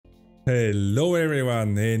Hello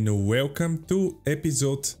everyone and welcome to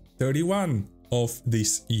episode 31 of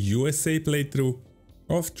this USA playthrough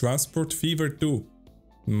of Transport Fever 2.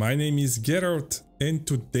 My name is Gerard and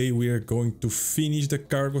today we are going to finish the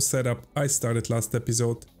cargo setup I started last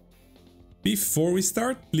episode. Before we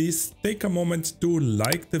start, please take a moment to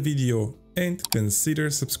like the video and consider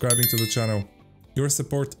subscribing to the channel. Your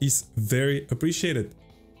support is very appreciated.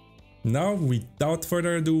 Now, without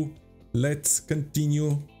further ado, let's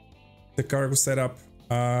continue the cargo setup.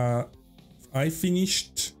 I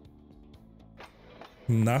finished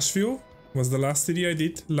Nashville, was the last city I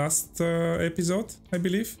did last episode, I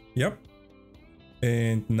believe. Yep.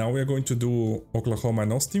 And now we are going to do Oklahoma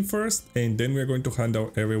and Austin first, and then we are going to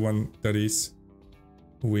handle everyone that is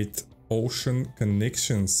with ocean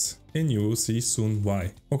connections, and you will see soon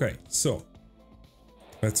why. Okay, so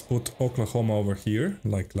let's put Oklahoma over here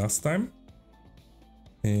like last time,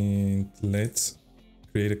 and let's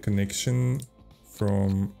create a connection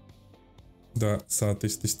from the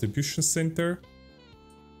Southeast Distribution Center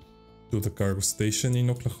to the cargo station in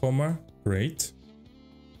Oklahoma. Great.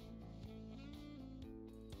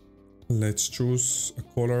 Let's choose a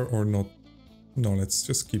color or not. No, let's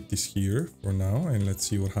just keep this here for now and let's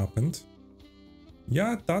see what happened.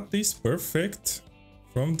 Yeah, that is perfect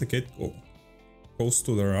from the get-go. Goes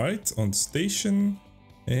to the right on the station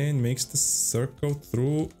and makes the circle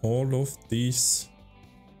through all of these.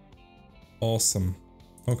 Awesome.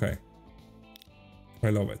 Okay. I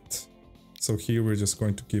love it. So here we're just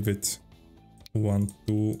going to give it 1,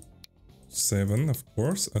 2, 7, of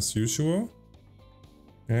course, as usual.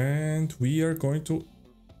 And we are going to...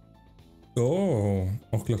 Oh,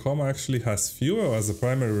 Oklahoma actually has fuel as a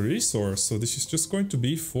primary resource. So this is just going to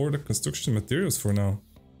be for the construction materials for now.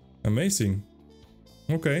 Amazing.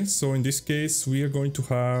 Okay, so in this case, we are going to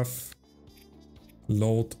have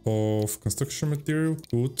load of construction material,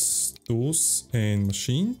 goods, tools, and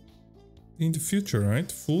machine. In the future, right?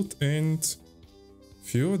 Food and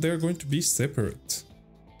fuel, they're going to be separate.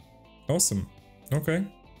 Awesome. Okay.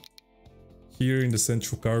 Here in the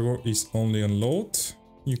central cargo is only unload.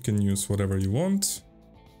 You can use whatever you want.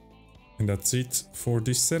 And that's it for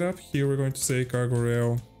this setup. Here we're going to say cargo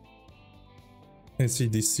rail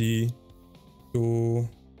SCDC to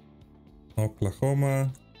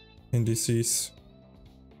Oklahoma. And this is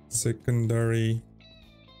secondary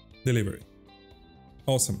delivery.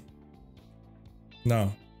 Awesome.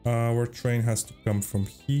 Now, our train has to come from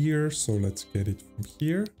here, so let's get it from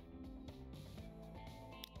here.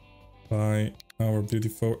 By our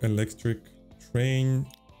beautiful electric train.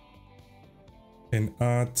 And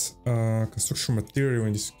add construction material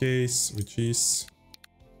in this case, which is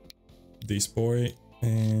this boy,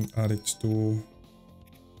 and add it to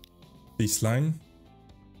this line.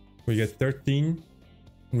 We get 13.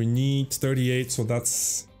 We need 38, so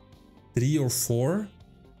that's 3 or 4.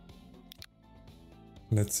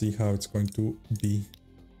 Let's see how it's going to be.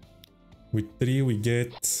 With 3 we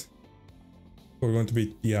get... We're going to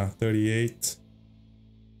be, yeah, 38.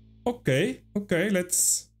 Okay,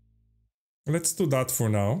 let's do that for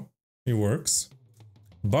now. It works.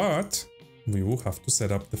 But we will have to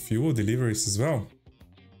set up the fuel deliveries as well.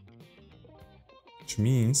 Which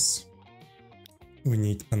means we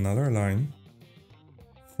need another line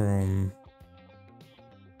from...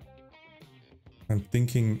 I'm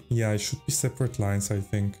thinking, yeah, it should be separate lines, I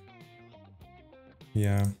think.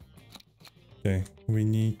 Yeah. Okay, we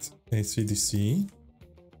need ACDC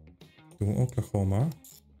to Oklahoma.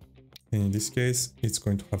 And in this case, it's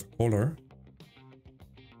going to have a color.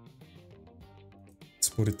 Let's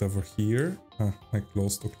put it over here. I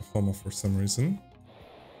closed Oklahoma for some reason.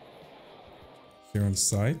 Here on the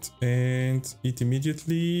side. And it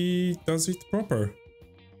immediately does it proper.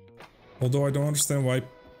 Although I don't understand why...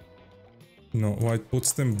 No, why it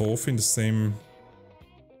puts them both in the same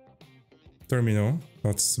terminal.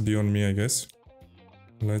 That's beyond me, I guess.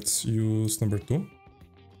 Let's use number 2.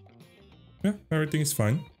 Yeah, everything is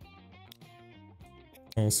fine.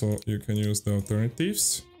 Also, you can use the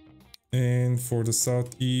alternatives. And for the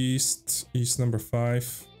southeast is number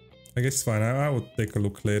 5. I guess it's fine. I would take a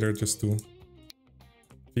look later just to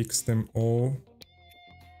fix them all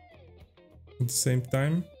at the same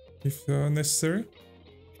time if necessary.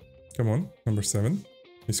 Come on, number 7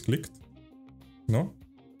 is clicked. No?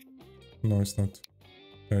 No, it's not.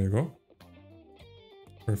 There you go.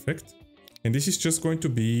 Perfect. And this is just going to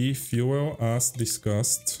be fuel as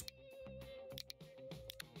discussed.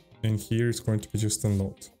 And here it's going to be just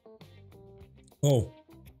unload. Oh,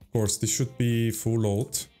 of course, this should be full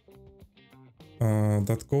load.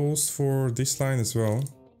 That goes for this line as well.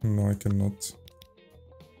 No, I cannot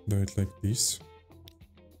do it like this.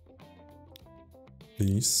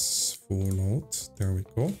 please. Full load. There we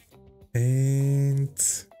go. And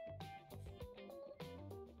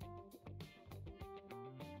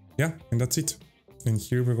yeah, and that's it. And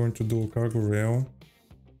here we're going to do cargo rail,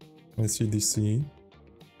 SCDC,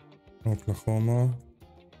 Oklahoma,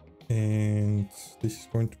 and this is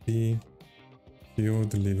going to be fuel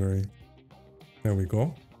delivery. There we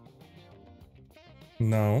go.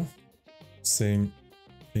 Now, same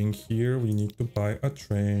thing here. We need to buy a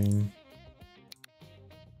train.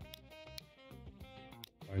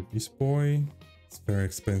 Buy this boy. It's very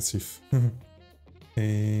expensive.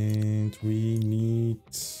 And we need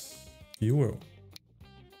fuel.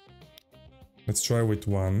 Let's try with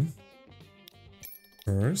one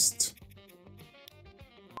first.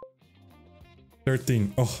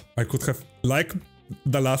 13. Oh, I could have, like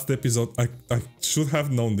the last episode, I should have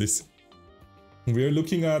known this. We are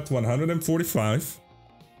looking at 145.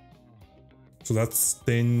 So that's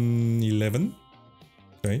 10, 11.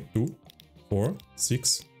 Okay, 2, 4,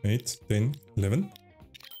 6, 8, 10, 11.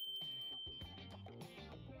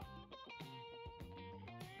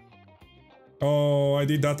 Oh, I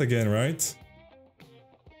did that again, right?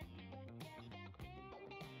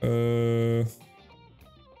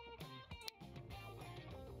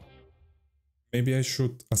 Maybe I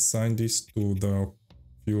should assign this to the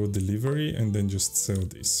fuel delivery and then just sell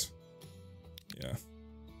this. Yeah.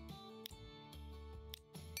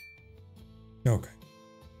 Okay.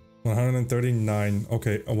 139.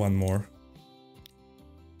 Okay, one more.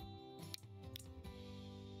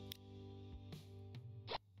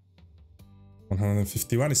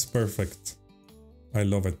 $151 is perfect. I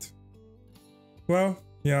love it. Well,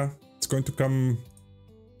 yeah, it's going to come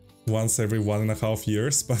once every 1.5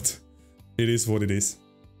 years, but it is what it is.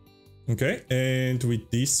 Okay, and with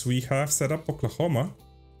this we have set up Oklahoma.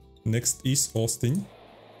 Next is Austin.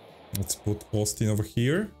 Let's put Austin over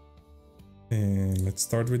here. And let's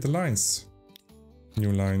start with the lines.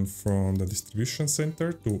 New line from the distribution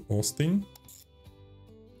center to Austin.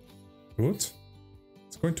 Good.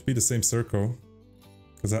 It's going to be the same circle.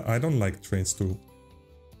 Because I don't like trains to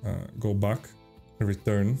go back and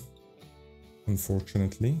return.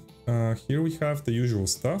 Unfortunately. Here we have the usual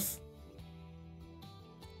stuff.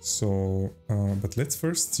 So, but let's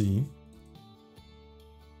first see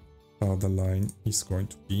how the line is going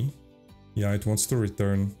to be. Yeah, it wants to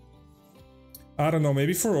return. I don't know,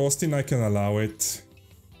 maybe for Austin I can allow it.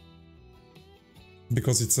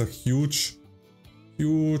 Because it's a huge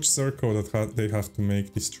circle that they have to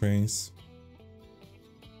make these trains.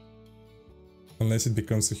 Unless it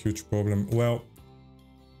becomes a huge problem. Well,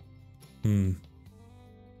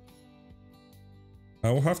 I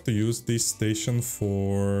will have to use this station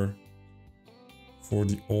for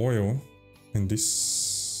the oil. And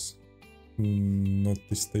this... not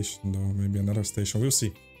this station though, maybe another station. We'll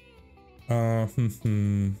see.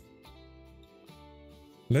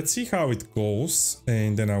 Let's see how it goes,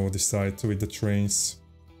 and then I will decide with the trains.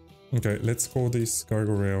 Okay, let's call this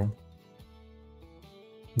cargo rail.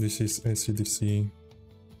 This is SCDC,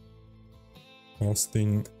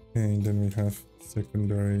 Austin, and then we have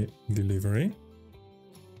secondary delivery.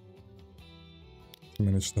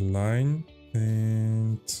 Manage the line,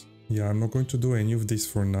 and yeah, I'm not going to do any of this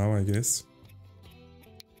for now, I guess.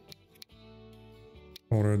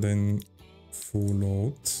 Other than full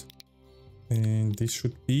load. And this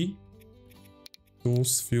should be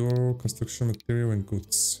tools, fuel, construction material, and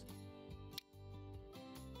goods.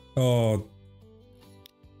 Oh,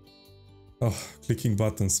 clicking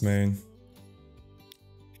buttons, man.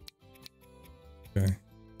 Okay.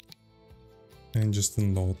 And just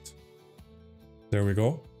unload. There we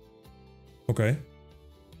go. Okay.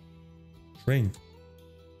 Train.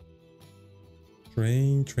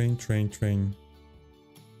 Train.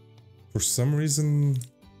 For some reason...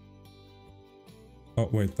 Oh,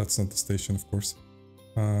 wait, that's not the station, of course.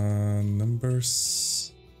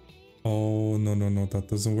 Numbers... Oh, no, that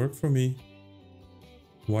doesn't work for me.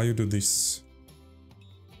 Why you do this?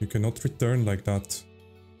 You cannot return like that.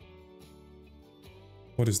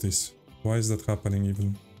 What is this? Why is that happening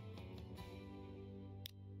even?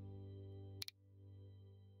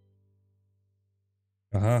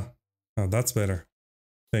 Aha. Oh, that's better.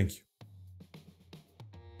 Thank you.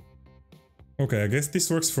 Okay, I guess this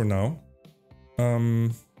works for now.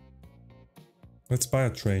 Let's buy a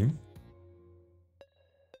train.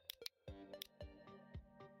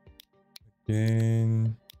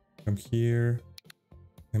 Again, come here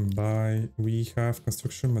and buy. We have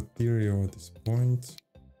construction material at this point.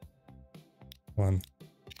 One.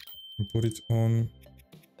 And put it on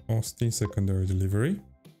Austin secondary delivery.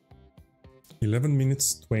 11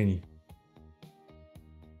 minutes 20.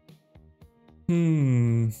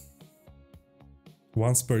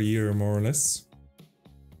 once per year, more or less.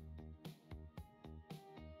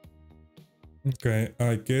 Okay,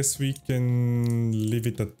 I guess we can leave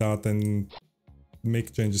it at that and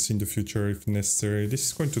make changes in the future if necessary. This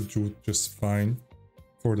is going to do just fine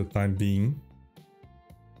for the time being.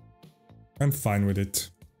 I'm fine with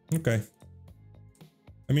it. Okay.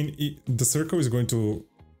 I mean, the circle is going to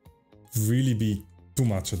really be too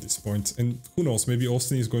much at this point. And who knows, maybe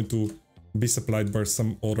Austin is going to be supplied by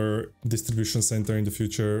some other distribution center in the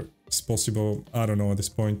future. It's possible. I don't know at this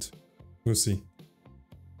point. We'll see.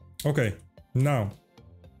 Okay, now.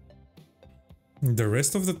 The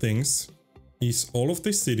rest of the things is all of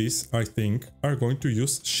these cities, I think, are going to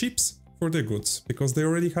use ships for their goods because they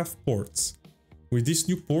already have ports. With this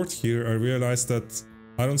new port here, I realized that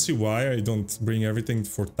I don't see why I don't bring everything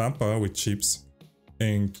for Tampa with ships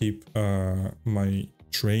and keep my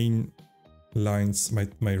train lines,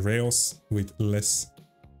 my rails with less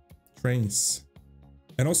trains.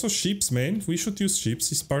 And also ships, man. We should use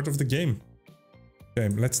ships. It's part of the game. Okay,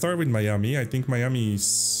 let's start with Miami. I think Miami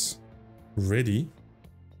is ready.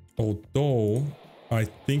 Although, I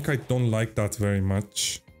think I don't like that very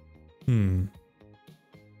much.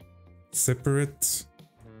 Separate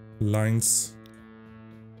lines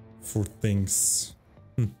for things.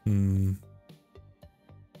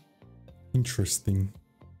 Interesting.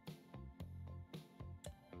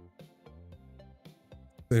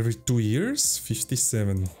 Every 2 years?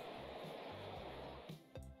 57.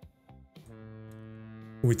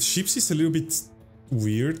 With ships is a little bit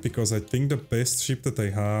weird because I think the best ship that I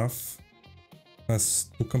have has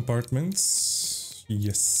 2 compartments.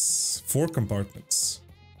 Yes, 4 compartments.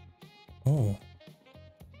 Oh,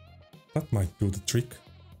 that might do the trick.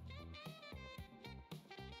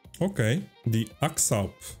 Okay, the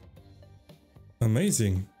Axalp.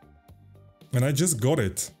 Amazing. And I just got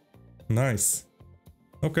it. Nice.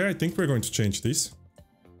 Okay, I think we're going to change this.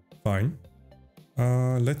 Fine.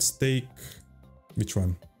 Let's take... Which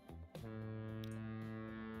one?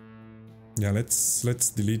 Yeah, let's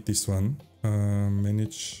delete this one.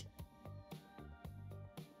 Manage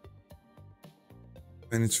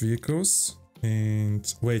vehicles.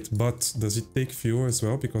 And wait, but does it take fuel as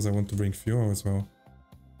well? Because I want to bring fuel as well.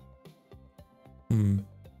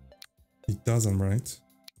 It doesn't, right?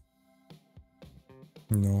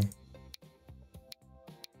 No.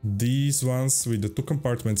 These ones with the 2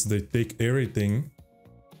 compartments, they take everything.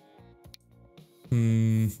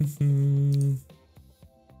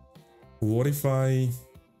 What if I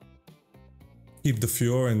keep the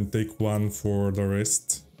fuel and take 1 for the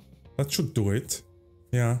rest? That should do it.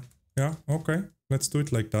 Yeah, okay. Let's do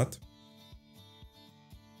it like that.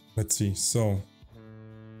 Let's see, so...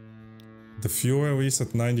 The fuel is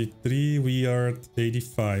at 93, we are at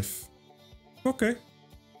 85. Okay,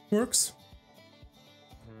 works.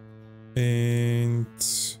 And...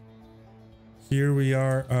 Here we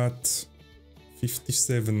are at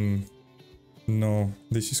 57. No,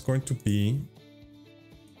 this is going to be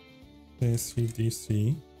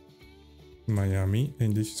SCDC Miami,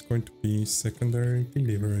 and this is going to be secondary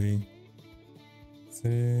delivery.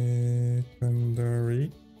 Secondary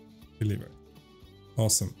delivery.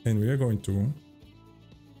 Awesome. And we are going to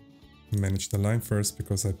manage the line first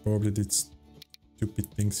because I probably did stupid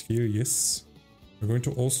things here. Yes. We're going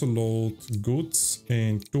to also load goods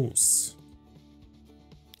and tools.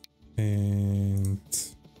 And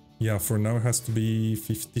yeah, for now it has to be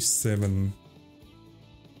 57.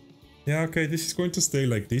 Yeah, okay, this is going to stay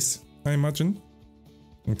like this, I imagine.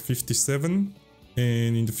 57.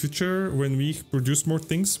 And in the future, when we produce more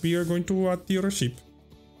things, we are going to add the other ship.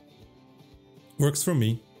 Works for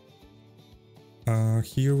me.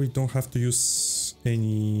 Here we don't have to use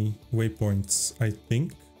any waypoints, I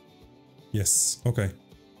think. Yes, okay.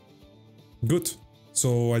 Good.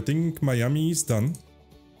 So I think Miami is done.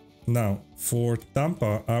 Now, for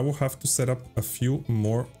Tampa, I will have to set up a few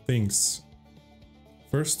more things.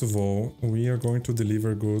 First of all, we are going to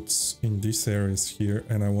deliver goods in these areas here,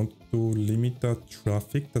 and I want to limit the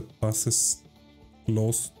traffic that passes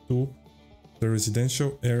close to the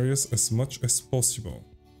residential areas as much as possible.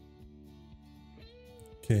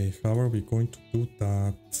 Okay, how are we going to do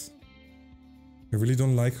that? I really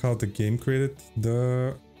don't like how the game created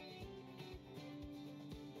the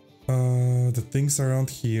things around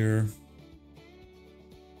here,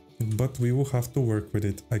 but we will have to work with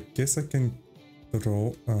it. I guess I can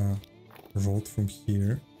throw a road from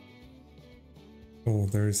here. Oh,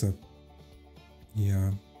 there is a...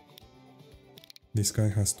 Yeah. This guy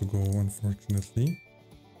has to go, unfortunately.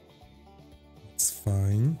 It's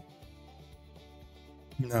fine.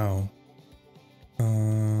 Now.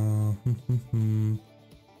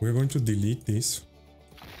 We're going to delete this.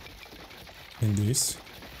 in this.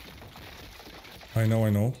 I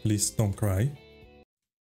know, please don't cry.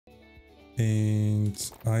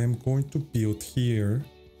 And I am going to build here.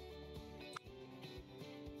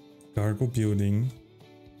 Cargo building.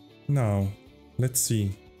 Now, let's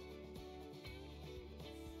see.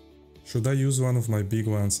 Should I use one of my big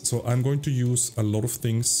ones? So I'm going to use a lot of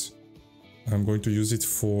things. I'm going to use it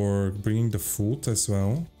for bringing the food as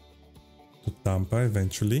well to Tampa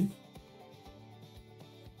eventually.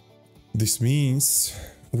 This means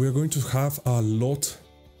we're going to have a lot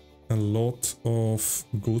of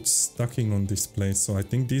goods stacking on this place. So I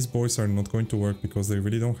think these boys are not going to work because they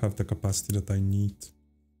really don't have the capacity that I need.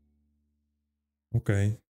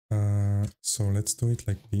 Okay, so let's do it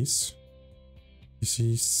like this. This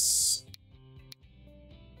is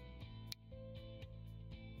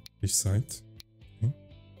this side. Okay.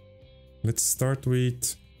 Let's start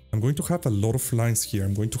with, I'm going to have a lot of lines here.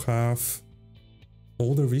 I'm going to have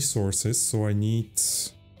all the resources, so I need,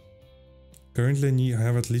 currently I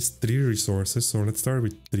have at least 3 resources, so let's start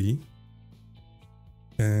with 3.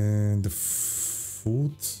 And the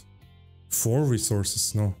food, 4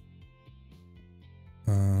 resources, no.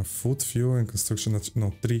 Food, fuel, and construction,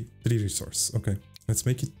 no, 3 resources. Okay, let's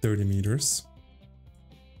make it 30 meters.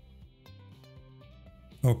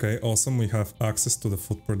 Okay, awesome. We have access to the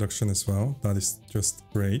food production as well. That is just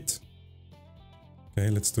great. Okay,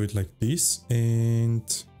 let's do it like this. And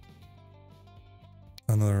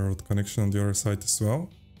another road connection on the other side as well.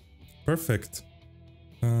 Perfect.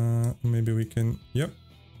 Maybe we can, yep,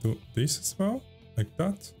 do this as well, like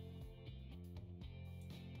that.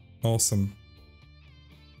 Awesome.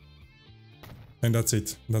 And that's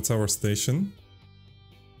it. That's our station.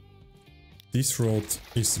 This road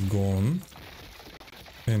is gone.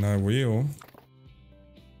 And I will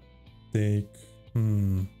take...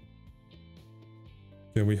 Okay,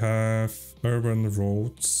 we have urban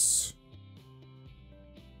roads.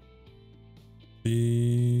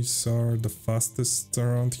 These are the fastest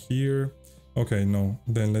around here. Okay, no.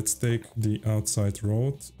 Then let's take the outside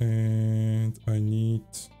road. And I need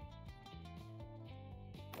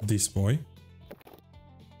this boy.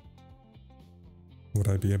 Would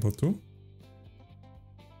I be able to?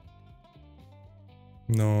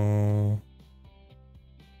 No.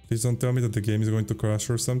 Please don't tell me that the game is going to crash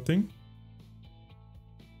or something.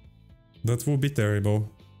 That would be terrible.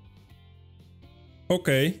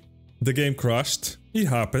 Okay, the game crashed. It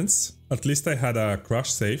happens. At least I had a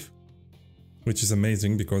crash save, which is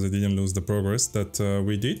amazing because I didn't lose the progress that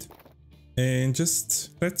we did. And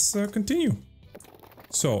just let's continue.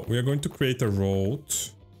 So we are going to create a road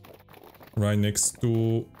right next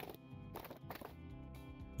to...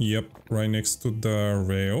 Yep, right next to the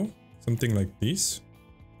rail. Something like this.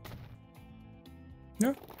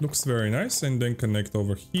 Yeah, looks very nice. And then connect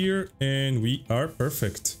over here and we are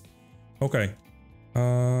perfect. Okay.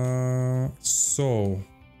 So...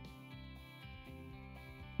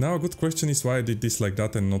 Now a good question is why I did this like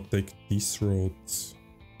that and not take this road.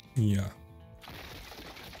 Yeah.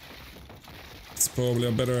 It's probably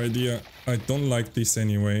a better idea. I don't like this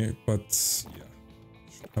anyway, but yeah.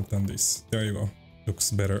 Should have done this. There you go.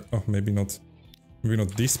 Looks better. Oh, maybe not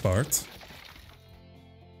this part.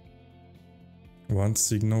 One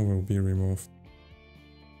signal will be removed.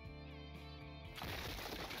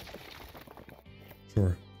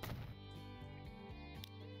 Sure.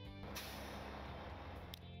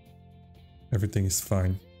 Everything is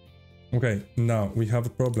fine. Okay, now we have a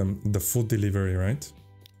problem. The food delivery, right?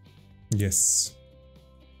 Yes.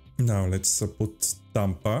 Now let's put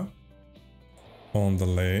Tampa on the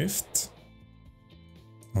left.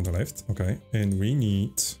 On the left, okay. And we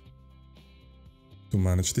need to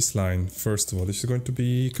manage this line. First of all, this is going to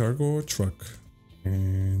be cargo truck.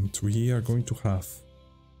 And we are going to have...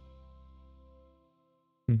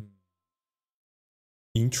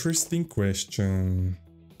 Interesting question.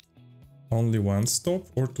 Only 1 stop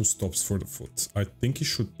or 2 stops for the food? I think it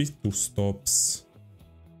should be 2 stops.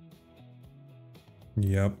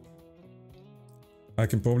 Yep. I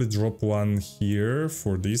can probably drop 1 here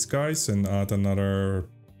for these guys and add another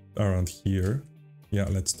around here. Yeah,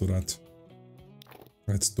 let's do that.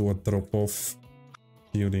 Let's do a drop-off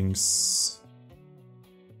buildings.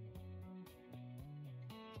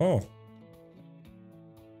 Oh.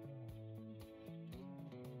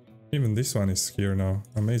 Even this one is here now.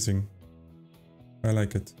 Amazing. I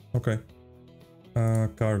like it. Okay.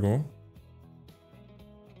 Cargo.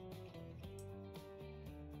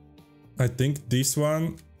 I think this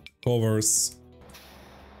one covers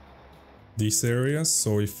these areas.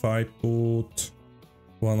 So if I put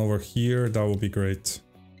one over here, that would be great.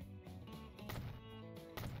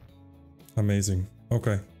 Amazing.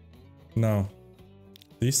 Okay. Now,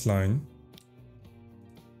 this line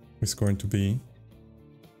is going to be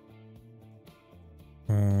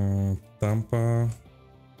Tampa,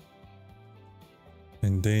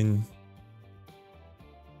 and then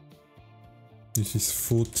this is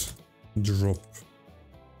food drop.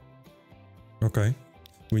 Okay,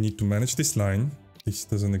 we need to manage this line. This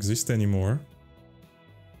doesn't exist anymore.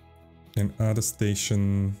 And add a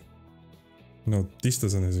station. No, this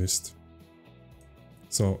doesn't exist.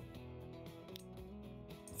 So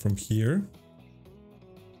from here,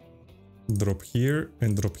 drop here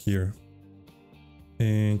and drop here.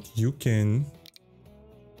 And you can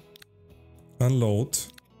unload.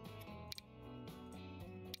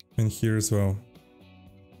 And here as well.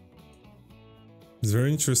 It's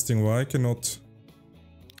very interesting why I cannot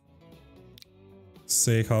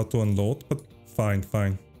say how to unload, but fine,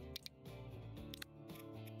 fine.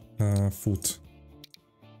 Food.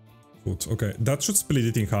 Food. Okay, that should split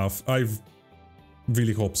it in half. I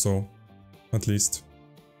really hope so. At least.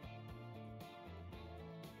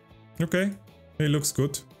 Okay. It looks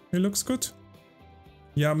good. It looks good.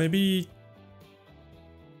 Yeah, maybe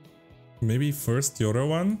first the other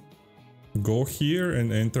one. Go here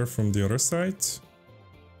and enter from the other side.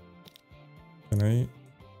 Can I?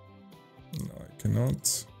 No, I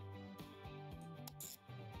cannot.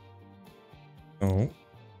 No.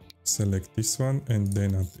 Select this one and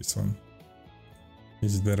then add this one.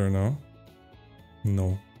 Is it better now?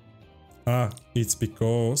 No. Ah, it's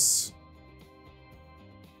because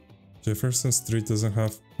Jefferson Street doesn't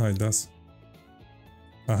have... Ah, it does.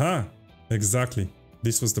 Aha! Exactly.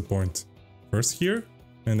 This was the point. First here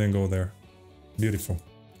and then go there. Beautiful.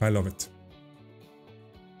 I love it.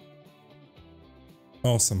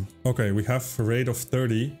 Awesome. Okay, we have a rate of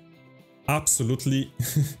 30. Absolutely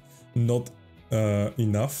not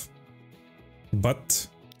enough. But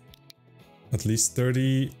at least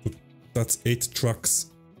 30. That's 8 trucks.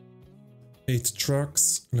 8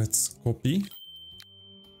 trucks. Let's copy.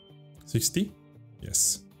 60?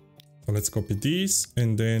 Yes. So let's copy these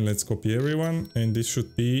and then let's copy everyone. And this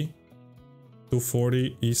should be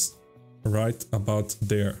 240 is right about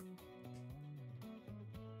there.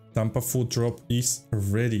 Tampa food drop is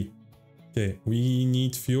ready. Okay, we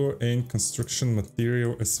need fuel and construction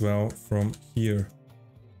material as well from here.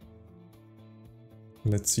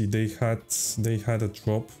 Let's see, they had a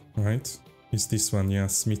drop, right? Is this one? Yeah,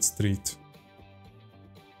 Smith Street.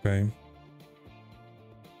 Okay.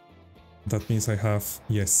 That means I have,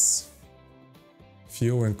 yes,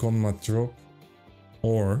 fuel and combat drop,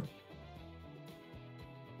 or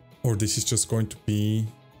this is just going to be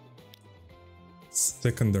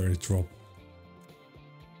secondary drop.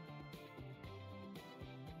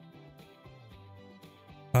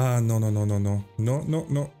 Ah,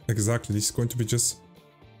 no. Exactly, this is going to be just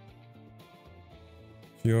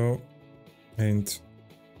fuel and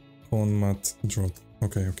combat drop.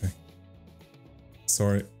 Okay.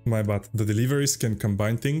 Sorry, my bad. The deliveries can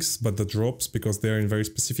combine things, but the drops, because they're in very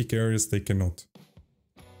specific areas, they cannot.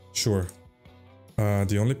 Sure.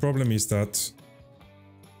 The only problem is that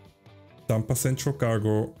Tampa Central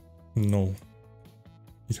Cargo, no.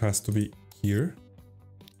 It has to be here.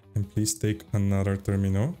 And please take another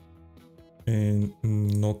terminal. And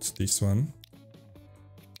not this one.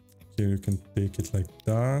 Here you can take it like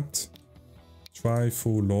that. Try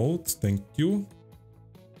full load, thank you.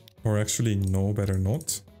 Or actually, no, better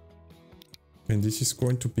not. And this is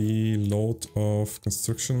going to be load of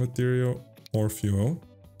construction material or fuel.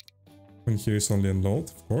 And here is only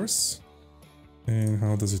unload, of course. And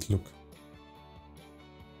how does it look?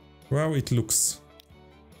 Well, it looks.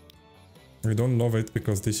 I don't love it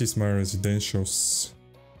because this is my residentials.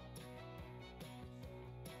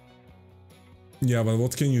 Yeah, but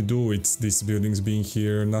what can you do? It's these buildings being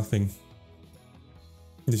here, nothing.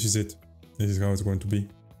 This is it. This is how it's going to be.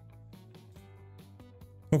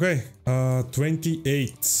 Okay,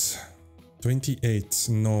 28. 28.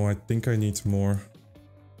 No, I think I need more.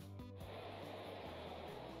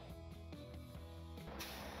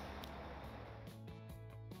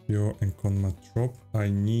 Fuel and combat drop. I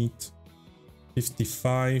need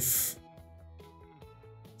 55.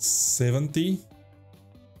 70.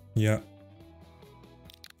 Yeah.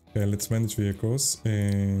 Okay, let's manage vehicles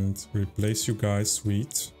and replace you guys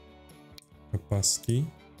with capacity.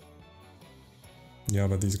 Yeah,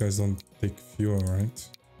 but these guys don't take fuel, right?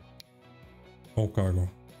 All cargo.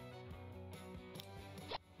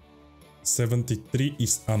 73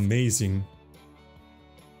 is amazing.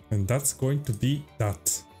 And that's going to be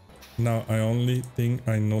that. Now, the only thing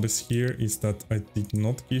I notice here is that I did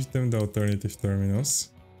not give them the alternative terminals.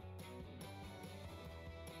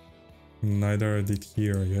 Neither I did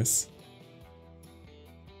here, I guess.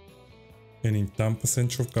 And in Tampa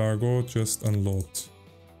Central Cargo, just unload.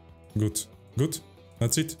 Good. Good.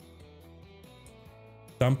 That's it.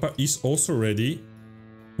 Tampa is also ready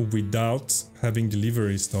without having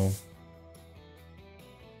deliveries though.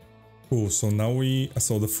 Cool, so now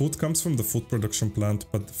so the food comes from the food production plant,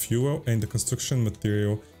 but the fuel and the construction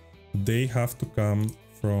material, they have to come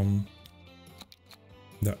from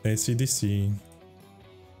the SEDC.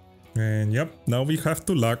 And yep, now we have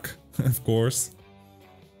to luck, of course.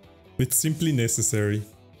 It's simply necessary.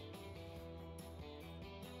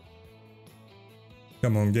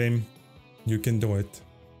 Come on, game. You can do it.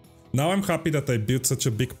 Now I'm happy that I built such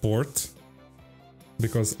a big port,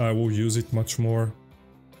 because I will use it much more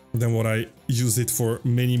than what I use it for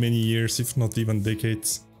many years, if not even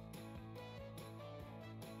decades.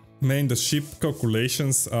 Man, the ship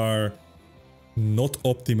calculations are not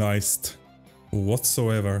optimized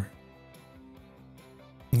whatsoever.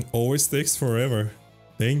 It always takes forever.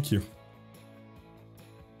 Thank you.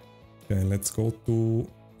 Okay, let's go to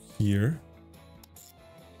here.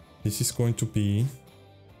 This is going to be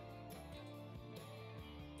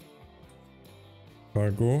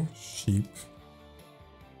cargo ship.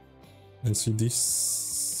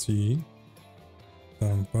 SEDC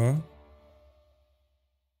Tampa,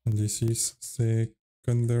 and this is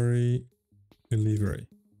secondary delivery.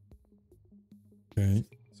 Okay,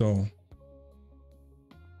 so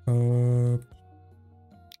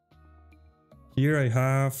here I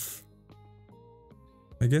have,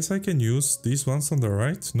 I guess I can use these ones on the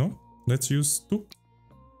right. No, let's use 2,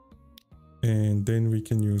 and then we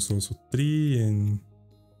can use also 3 and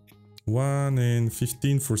 1 and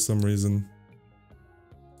 15 for some reason.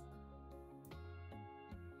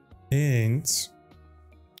 And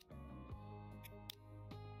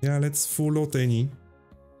yeah, let's full out any.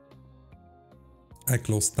 I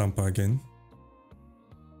closed Tampa again.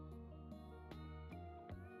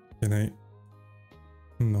 Can I?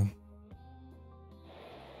 No.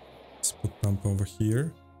 Let's put Tampa over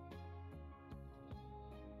here.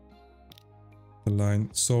 The line.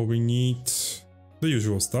 So we need the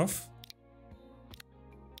usual stuff.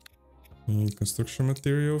 We need construction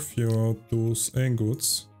material, fuel, tools, and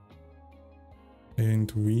goods. And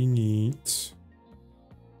we need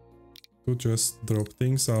to just drop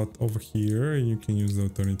things out over here. You can use the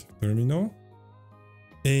alternative terminal.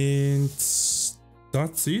 And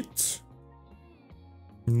that's it.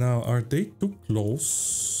 Now, are they too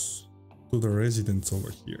close to the residents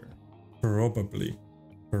over here? Probably.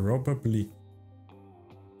 Probably.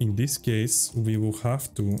 In this case, we will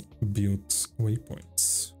have to build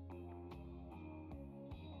waypoints.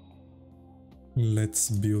 Let's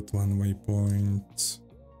build one waypoint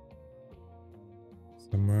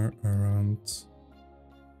somewhere around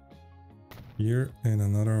here and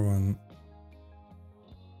another one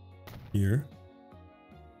here,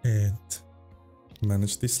 and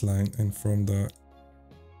manage this line, and from there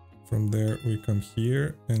we come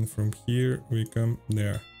here, and from here we come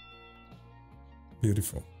there.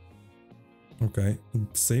 Beautiful. Okay,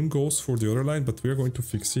 same goes for the other line, but we are going to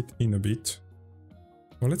fix it in a bit.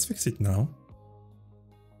 Well, let's fix it now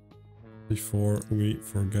before we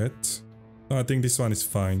forget. Oh, I think this one is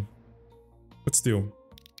fine, but still,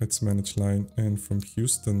 let's manage line, and from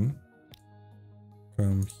Houston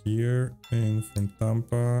come here, and from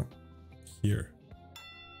Tampa here.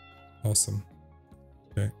 Awesome.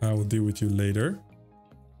 Okay, I will deal with you later.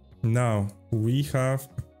 Now we have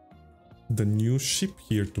the new ship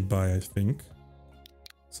here to buy, I think.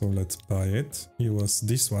 So let's buy it. It was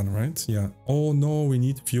this one, right? Yeah. Oh no, we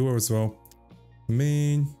need fuel as well.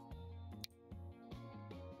 Man.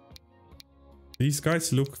 These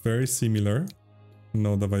guys look very similar.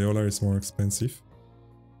 No, the Viola is more expensive.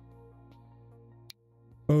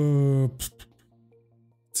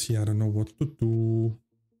 See, I don't know what to do.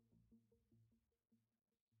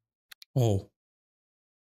 Oh.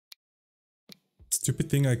 Stupid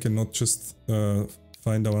thing, I cannot just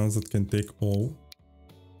find the ones that can take all.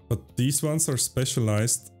 But these ones are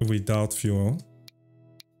specialized without fuel.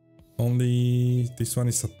 Only this one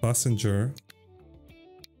is a passenger.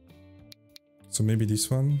 So maybe this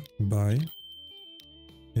one, buy.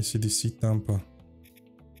 SEDC Tampa.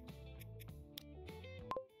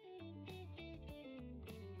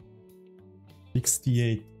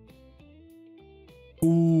 $68.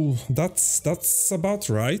 Ooh, that's about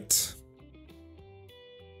right.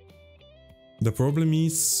 The problem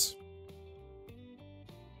is,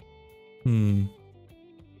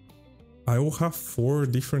 I will have 4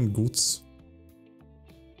 different goods.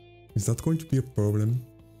 Is that going to be a problem?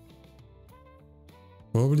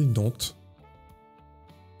 Probably not.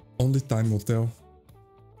 Only time will tell.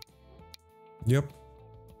 Yep.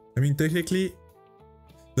 I mean, technically,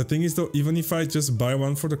 the thing is though, even if I just buy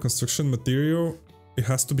one for the construction material, it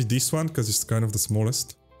has to be this one because it's kind of the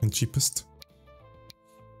smallest and cheapest.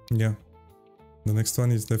 Yeah. The next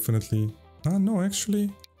one is definitely... Ah, no,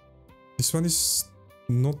 actually, this one is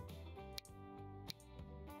not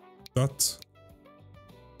that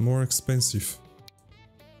more expensive.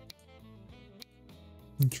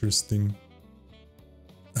 Interesting.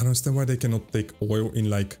 I don't understand why they cannot take oil in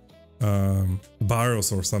like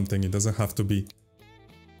barrels or something. It doesn't have to be...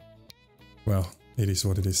 Well, it is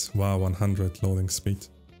what it is. Wow, 100 loading speed.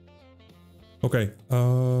 Okay.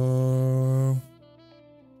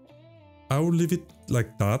 I will leave it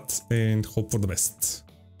like that and hope for the best,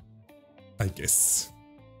 I guess.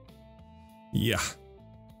 Yeah.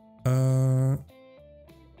 And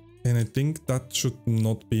I think that should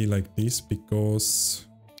not be like this because...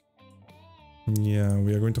 Yeah,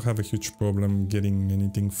 we are going to have a huge problem getting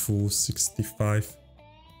anything full 65.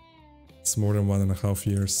 It's more than 1.5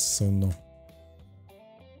 years, so no.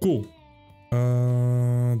 Cool.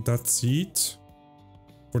 That's it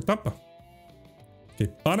for Tampa. Okay,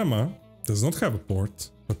 Panama does not have a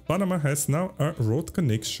port, but Panama has now a road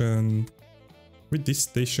connection with this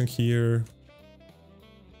station here.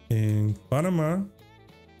 And Panama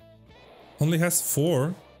only has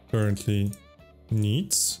 4 currently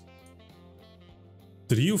needs.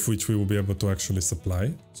 3 of which we will be able to actually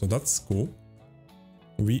supply, so that's cool.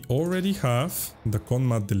 We already have the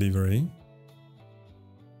conmat delivery,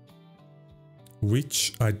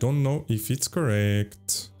 which I don't know if it's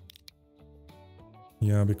correct.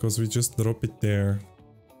 Yeah, because we just drop it there.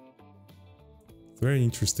 Very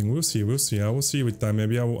interesting. We'll see, we'll see. I will see with time.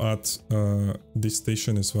 Maybe I will add this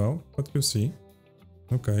station as well, but we'll see.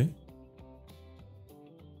 Okay.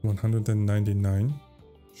 199.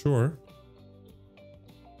 Sure.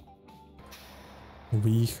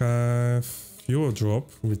 We have fuel drop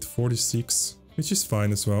with 46, which is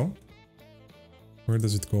fine as well. Where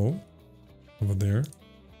does it go? Over there.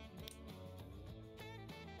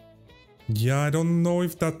 Yeah, I don't know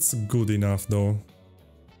if that's good enough though.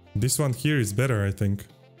 This one here is better, I think.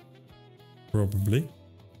 Probably.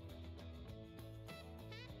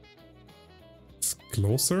 It's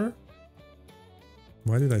closer?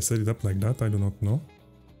 Why did I set it up like that? I do not know.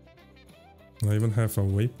 I even have a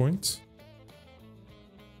waypoint.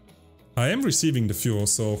 I am receiving the fuel,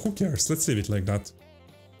 so who cares? Let's leave it like that.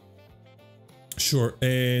 Sure,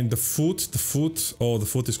 and the food, oh, the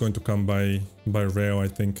food is going to come by rail, I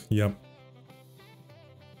think. Yep.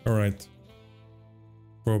 Alright.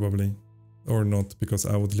 Probably. Or not, because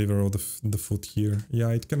I would deliver all the food here. Yeah,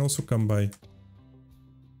 it can also come by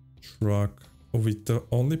truck. With the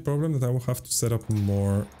only problem that I will have to set up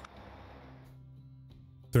more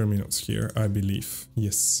terminals here, I believe.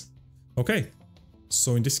 Yes. Okay.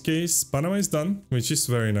 So in this case, Panama is done, which is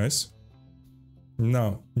very nice.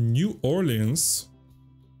 Now, New Orleans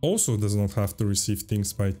also does not have to receive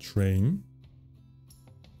things by train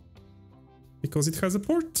because it has a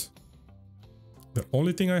port. The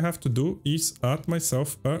only thing I have to do is add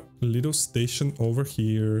myself a little station over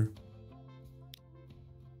here.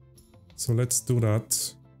 So let's do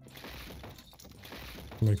that.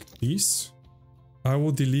 Like this. I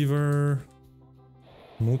will deliver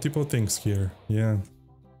multiple things here. Yeah.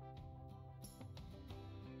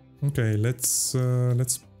 Okay, let's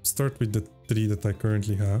start with the 3 that I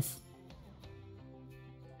currently have.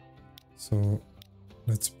 So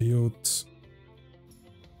let's build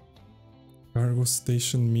cargo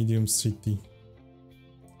station, medium city.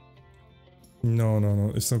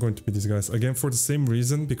 No, it's not going to be these guys. Again, for the same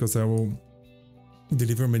reason, because I will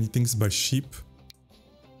deliver many things by ship.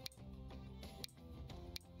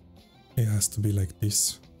 It has to be like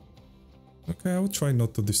this. Okay, I will try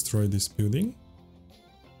not to destroy this building.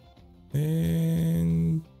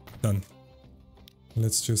 And done.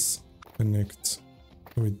 Let's just connect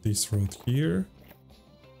with this road here.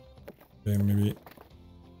 Okay, maybe...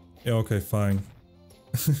 Yeah, okay, fine.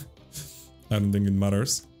 I don't think it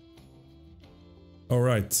matters.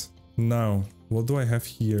 Alright, now, what do I have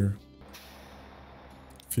here?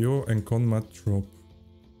 Fuel and conmat drop.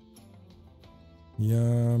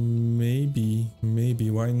 Yeah, maybe,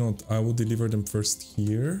 why not? I will deliver them first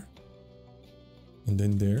here. And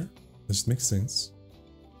then there. Does it make sense?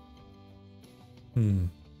 New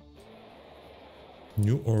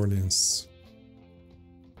Orleans.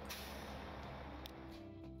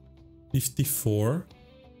 54.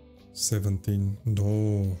 17.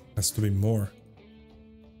 No, has to be more.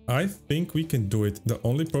 I think we can do it. The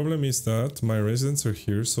only problem is that my residents are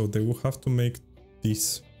here, so they will have to make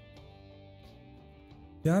this.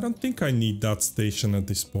 Yeah, I don't think I need that station at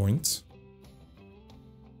this point.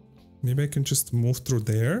 Maybe I can just move through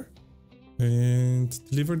there and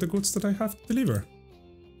deliver the goods that I have to deliver.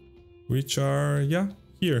 which are, yeah,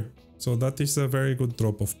 here. So that is a very good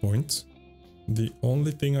drop-off point. The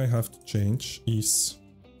only thing I have to change is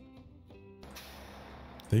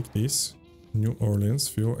take this, New Orleans,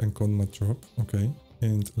 fuel and combat drop, okay,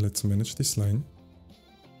 and let's manage this line.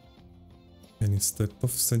 And instead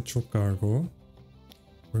of central cargo,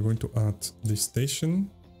 we're going to add this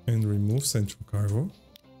station and remove central cargo.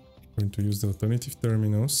 We're going to use the alternative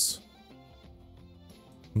terminals.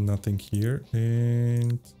 Nothing here,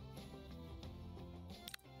 and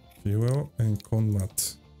fuel and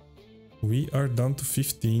combat. We are down to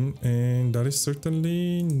 15, and that is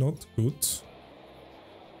certainly not good.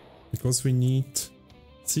 Because we need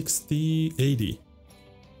 60, 80.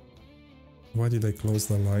 Why did I close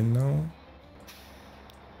the line now?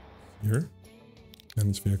 Here.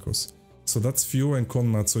 Manage vehicles. So that's fuel and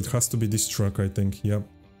combat, so it has to be this truck, I think. Yep.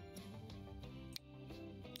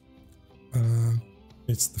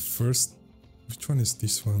 It's the first... Which one is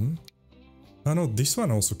this one? Ah no, this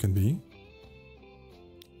one also can be.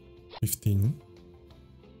 15.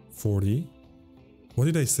 40. What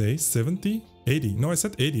did I say? 70? 80. No, I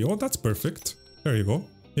said 80. Oh, that's perfect. There you go.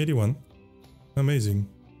 81. Amazing.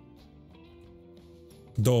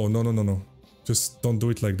 No, no, no, no, no. Just don't do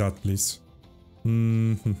it like that, please. I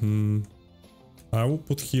will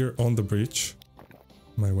put here on the bridge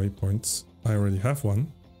my waypoints. I already have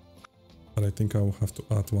one. But I think I will have to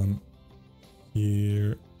add one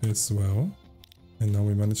here as well. And now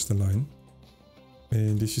we manage the line.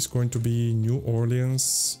 And this is going to be New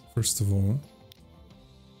Orleans, first of all.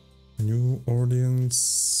 New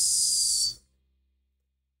Orleans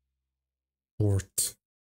port.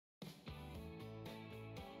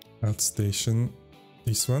 Add station,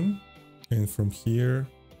 this one. And from here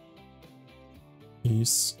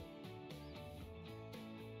is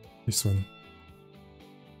this one.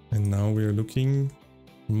 And now we are looking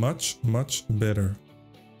much, much better.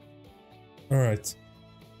 Alright.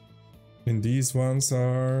 And these ones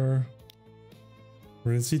are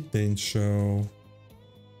residential.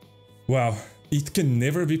 Wow, it can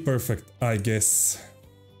never be perfect, I guess.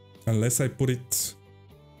 Unless I put it...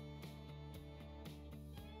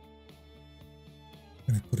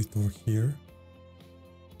 Can I put it over here?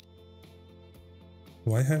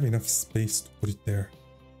 Do I have enough space to put it there?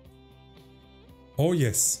 Oh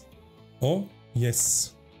yes. Oh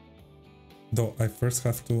yes. Though I first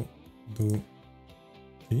have to do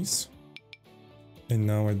this. And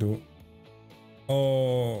now I do...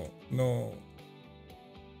 Oh no.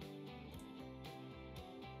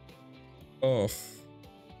 Oh.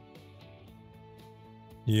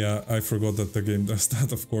 Yeah, I forgot that the game does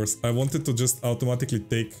that, of course. I wanted to just automatically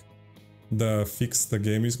take the fix the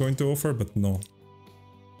game is going to offer, but no.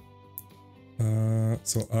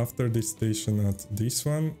 So after this station at this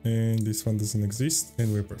one, and this one doesn't exist,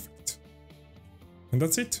 and we're perfect. And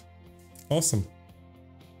that's it. Awesome.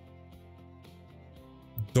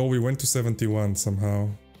 Though we went to 71 somehow.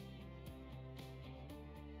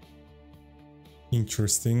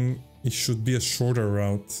 Interesting. It should be a shorter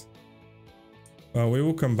route. We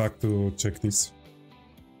will come back to check this.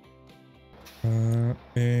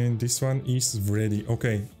 And this one is ready.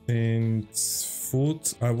 Okay, and food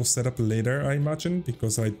I will set up later, I imagine,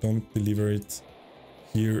 because I don't deliver it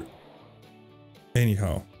here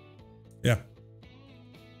anyhow. Yeah.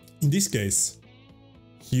 In this case,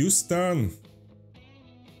 Houston.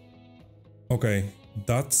 Okay,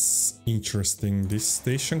 that's interesting. This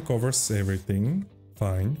station covers everything.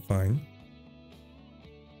 Fine, fine.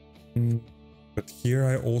 But here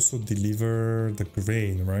I also deliver the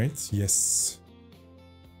grain, right? Yes.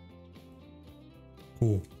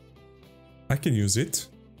 Cool. I can use it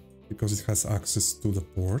because it has access to the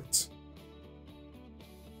port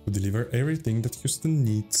to deliver everything that Houston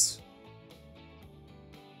needs.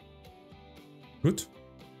 Good.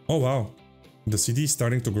 Oh wow. The city is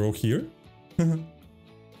starting to grow here.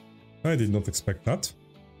 I did not expect that.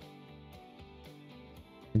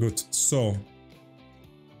 Good. So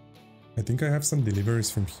I think I have some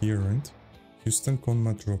deliveries from here, right? Houston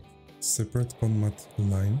combat drop. Separate combat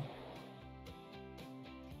line.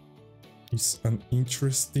 Is an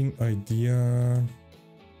interesting idea.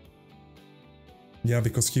 Yeah,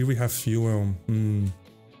 because here we have fuel.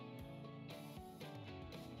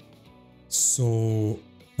 So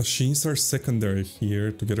machines are secondary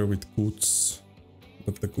here together with goods.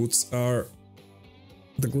 But the goods are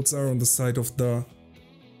on the side of the...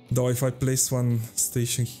 Though if I place one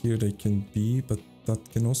station here they can be, but that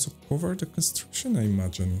can also cover the construction, I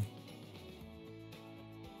imagine.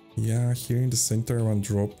 Yeah, here in the center one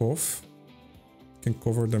drop off. Can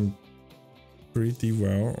cover them pretty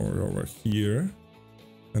well, or over here.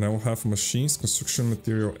 And I will have machines, construction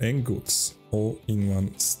material, and goods all in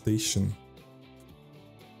one station.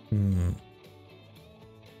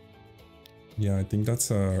 Yeah, I think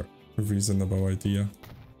that's a reasonable idea.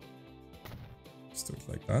 Let's do it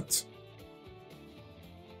like that.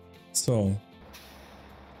 So,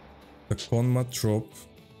 the conmat drop,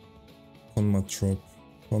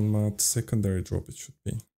 conmat secondary drop it should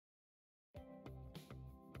be.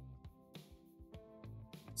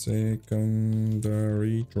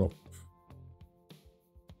 Secondary drop.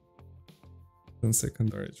 Then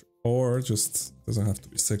secondary drop. Or just doesn't have to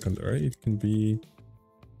be secondary, it can be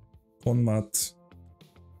conmat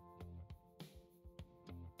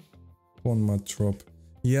drop.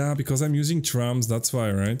 Yeah, because I'm using trams, that's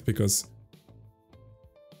why, right? Because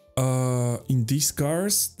in these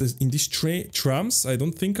cars, in these trams, I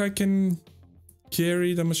don't think I can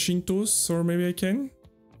carry the machine tools, or maybe I can.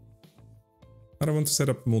 I don't want to set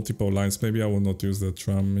up multiple lines. Maybe I will not use the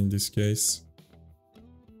tram in this case.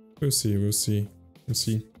 We'll see, we'll see. We'll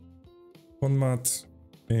see. Conmat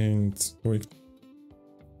and wait.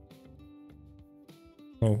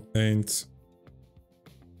 Oh, and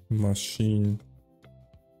machine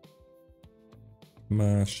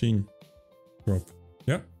drop.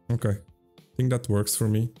 Yeah, okay. I think that works for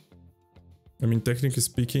me. I mean, technically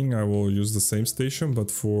speaking, I will use the same station, but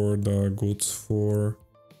for the goods for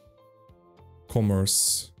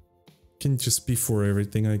commerce, can just be for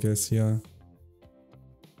everything, I guess. Yeah.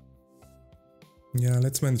 Yeah,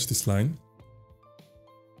 let's manage this line.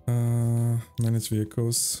 Manage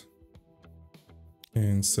vehicles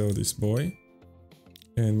and sell this boy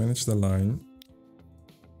and manage the line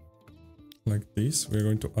like this. We're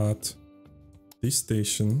going to add this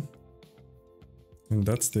station and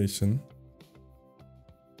that station.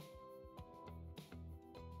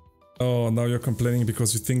 Oh, now you're complaining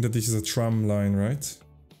because you think that this is a tram line, right?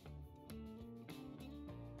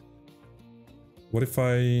 What if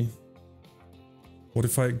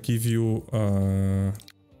I give you a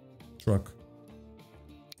truck?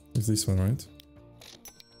 It's this one, right?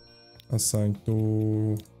 Assigned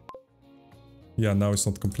to... Yeah, now it's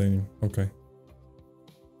not complaining. Okay.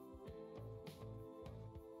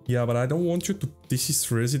 Yeah, but I don't want you to... This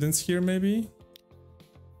is residence here, maybe?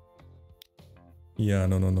 Yeah,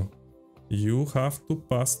 no. You have to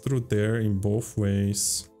pass through there in both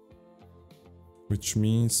ways. Which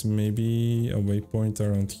means maybe a waypoint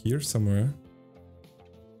around here somewhere.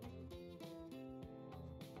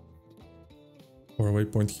 Or a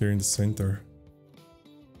waypoint here in the center.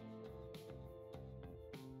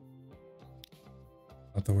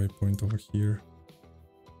 At a waypoint over here.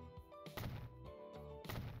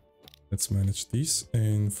 Let's manage this,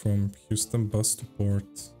 and from Houston bus to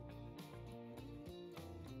port.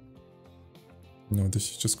 No,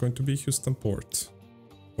 this is just going to be Houston port.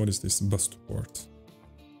 What is this? Bus to port.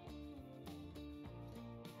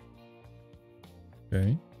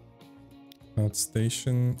 Okay. Add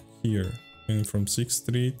station here. And from 6th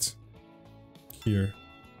Street here.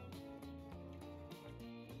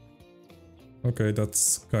 Okay,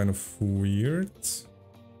 that's kind of weird.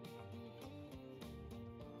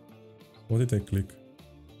 What did I click?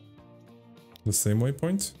 The same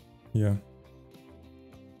waypoint? Yeah.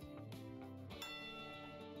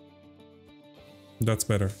 That's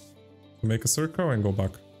better. Make a circle and go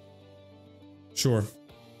back. Sure.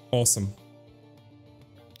 Awesome.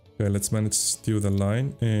 Okay, let's manage still the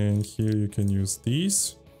line. And here you can use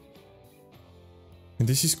these. And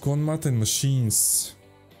this is conmat and machines.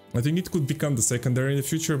 I think it could become the secondary in the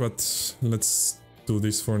future, but let's do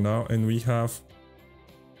this for now. And we have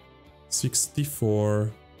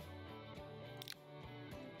 64.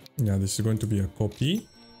 Yeah, this is going to be a copy.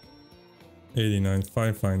 89,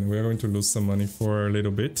 fine. We are going to lose some money for a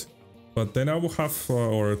little bit. But then I will have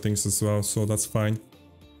other things as well, so that's fine.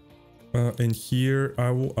 And here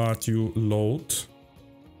I will add you load.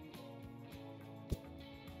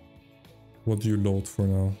 What do you load for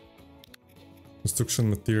now? Construction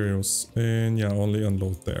materials. And yeah, only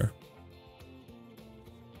unload there.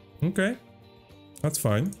 Okay, that's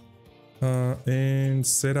fine. And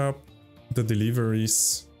set up the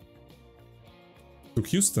deliveries to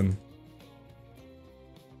Houston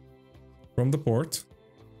from the port.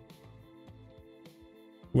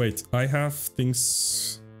 Wait, I have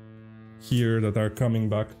things here that are coming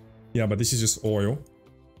back. Yeah, but this is just oil.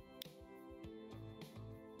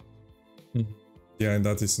 Yeah, and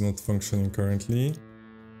that is not functioning currently.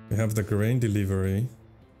 We have the grain delivery.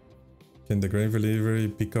 Can the grain delivery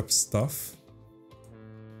pick up stuff?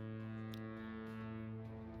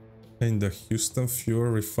 And the Houston fuel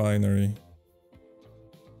refinery.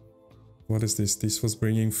 What is this? This was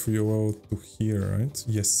bringing fuel to here, right?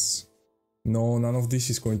 Yes. No, none of this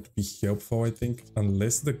is going to be helpful, I think,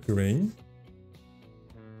 unless the grain.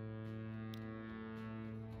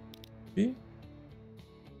 Okay.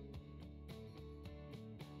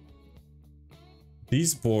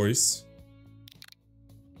 These boys.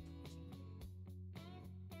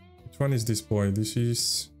 Which one is this boy? This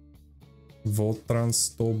is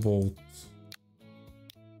Voltrans Tobolt.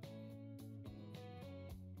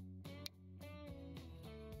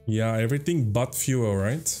 Yeah, everything but fuel,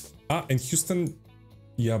 right? Ah, and Houston...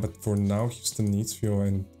 Yeah, but for now, Houston needs fuel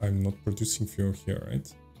and I'm not producing fuel here,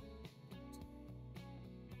 right?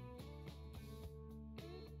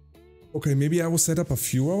 Okay, maybe I will set up a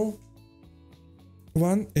fuel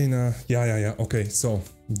one in a... Yeah. Okay, so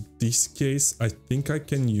this case, I think I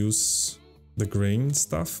can use the grain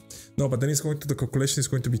stuff. No, but then it's going to... The calculation is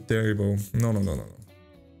going to be terrible. No.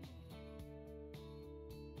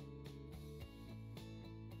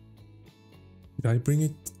 Did I bring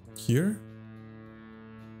it here?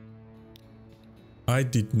 I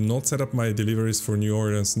did not set up my deliveries for New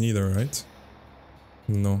Orleans neither, right?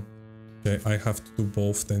 No. Okay, I have to do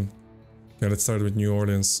both then. Okay, let's start with New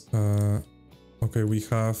Orleans. Okay, we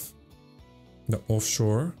have the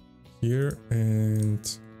offshore here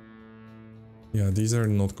and... Yeah, these are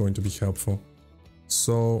not going to be helpful.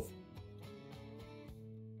 So...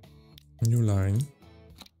 New line.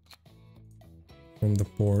 From the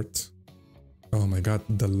port. Oh my god,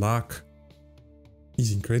 the luck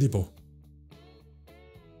is incredible.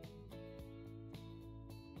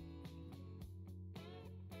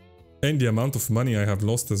 And the amount of money I have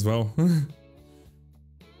lost as well.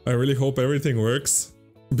 I really hope everything works,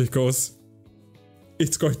 because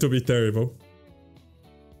it's going to be terrible.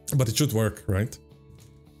 But it should work, right?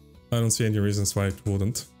 I don't see any reasons why it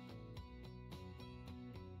wouldn't.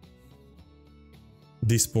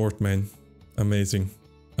 This port, man. Amazing.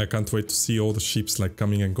 I can't wait to see all the ships like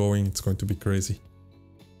coming and going. It's going to be crazy.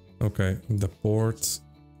 Okay, the port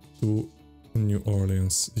to New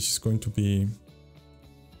Orleans. This is going to be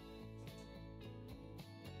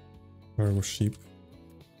cargo ship.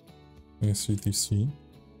 SCTC.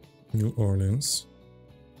 New Orleans.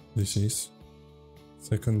 This is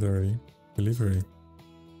secondary delivery.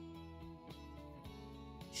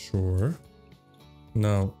 Sure.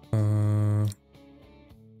 Now,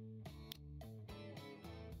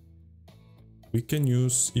 we can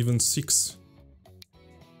use even 6.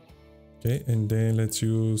 Okay, and then let's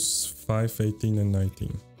use 5, 18 and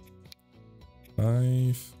 19.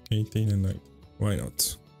 5, 18 and 19. Why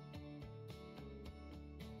not?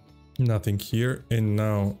 Nothing here. And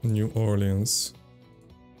now New Orleans.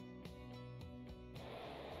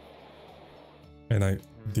 And I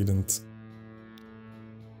didn't.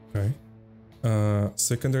 Okay.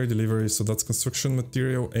 Secondary delivery, so that's construction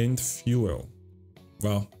material and fuel.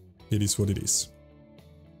 Well, it is what it is.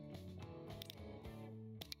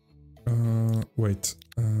 Wait,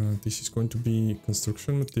 this is going to be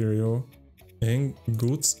construction material and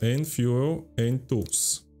goods and fuel and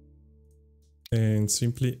tools. And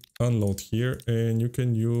simply unload here, and you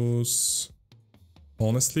can use,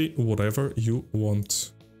 honestly, whatever you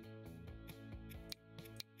want.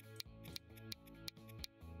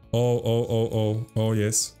 Oh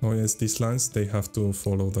yes, these lines, they have to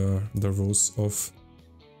follow the rules of...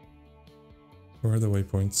 Where are the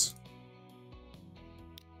waypoints?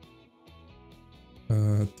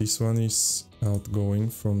 This one is outgoing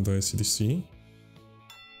from the SCDC.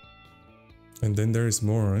 And then there is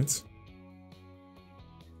more, right?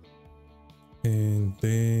 And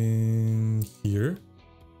then here.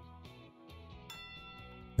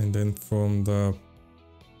 And then from the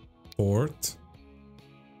port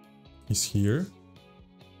is here.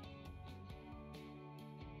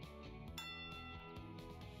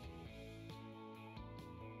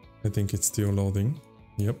 I think it's still loading.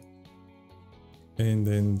 Yep. And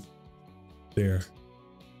then there.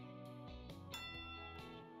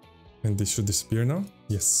 And this should disappear now?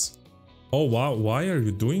 Yes. Oh wow, why are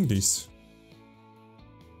you doing this?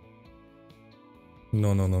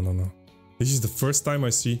 No. This is the first time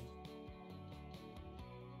I see...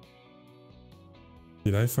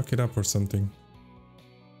 Did I fuck it up or something?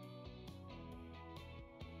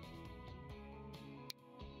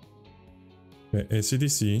 Okay,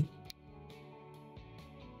 ACDC.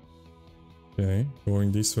 Okay,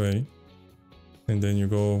 going this way. And then you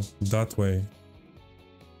go that way.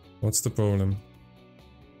 What's the problem?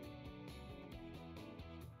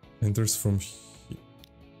 Enters from here.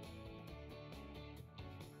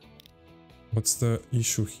 What's the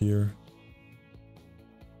issue here?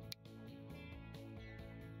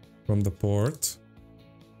 From the port.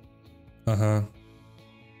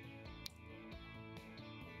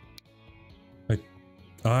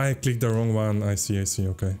 I clicked the wrong one. I see,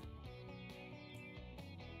 okay.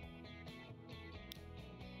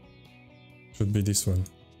 Should be this one.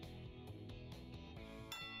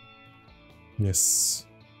 Yes.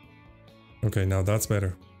 Okay, now that's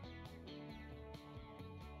better.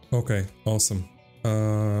 Okay, awesome.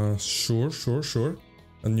 Sure.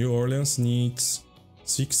 And New Orleans needs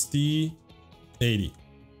 60, 80.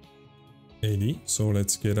 80, so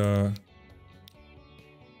let's get a...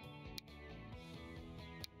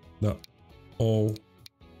 The O.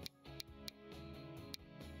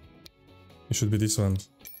 It should be this one.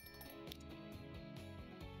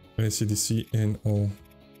 ACDC and O.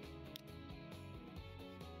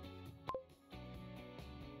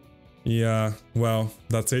 Yeah, well,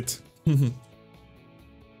 that's it.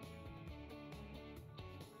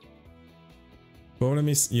 Problem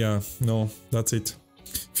is, yeah, no, that's it.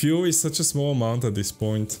 Fuel is such a small amount at this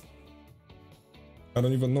point. I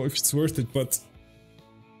don't even know if it's worth it, but...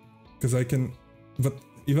 Because I can... But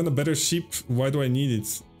even a better ship, why do I need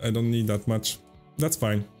it? I don't need that much. That's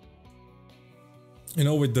fine. You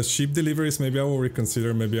know, with the ship deliveries, maybe I will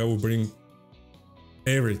reconsider, maybe I will bring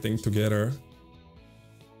everything together.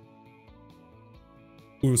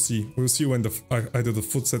 We'll see when I do the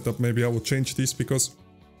food setup. Maybe I will change this because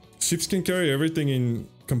ships can carry everything in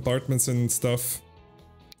compartments and stuff.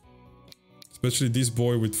 Especially this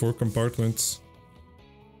boy with 4 compartments.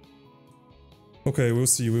 Okay, we'll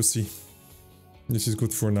see. This is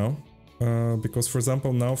good for now. Because for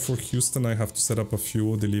example now for Houston I have to set up a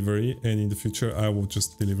fuel delivery and in the future I will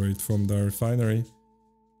just deliver it from the refinery.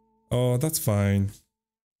 Oh, that's fine.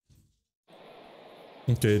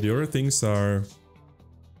 Okay, the other things are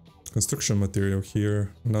construction material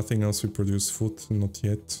here. Nothing else we produce. Food, not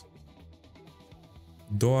yet.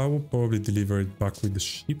 Though I will probably deliver it back with the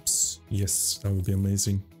ships. Yes, that would be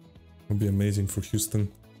amazing. It would be amazing for Houston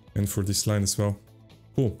and for this line as well.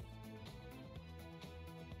 Cool.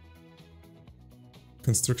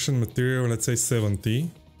 Construction material, let's say 70.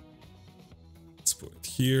 Let's put it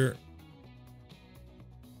here.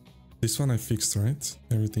 This one I fixed, right?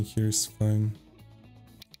 Everything here is fine.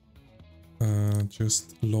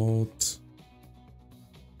 Just load.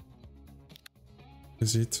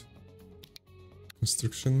 Is it?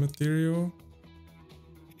 Construction material.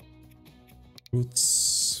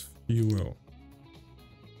 Goods, fuel.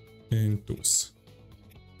 And tools.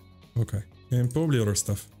 Okay. And probably other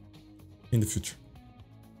stuff in the future.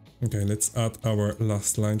 Okay, let's add our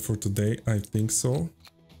last line for today. I think so.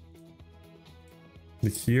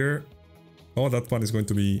 Click here. Oh, that one is going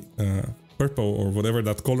to be purple or whatever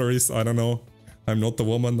that color is. I don't know. I'm not a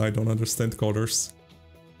woman. I don't understand colors.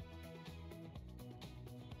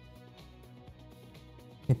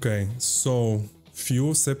 Okay, so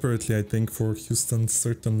fuel separately, I think, for Houston,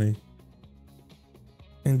 certainly.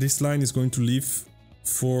 And this line is going to live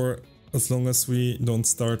for as long as we don't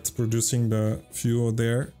start producing the fuel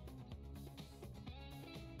there.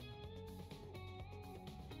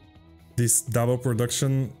 This double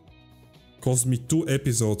production cost me 2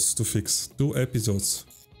 episodes to fix. 2 episodes.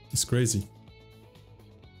 It's crazy.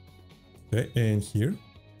 Okay, and here.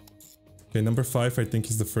 Okay, number 5 I think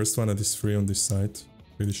is the first one that is free on this side.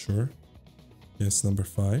 Pretty sure. Yes, number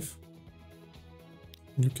 5.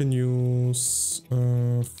 You can use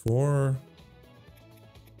 4,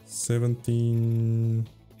 17,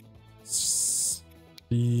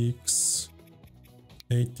 6,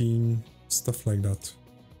 18, stuff like that.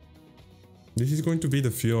 This is going to be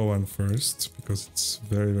the fuel one first, because it's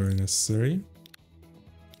very, very necessary.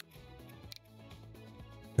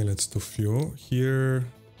 Okay, let's do fuel. Here,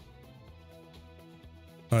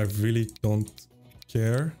 I really don't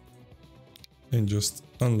care. And just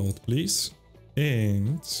unload, please.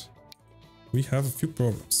 And we have a few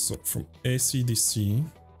problems. So from ACDC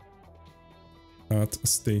at a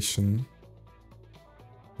station.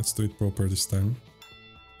 Let's do it proper this time.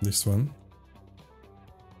 This one.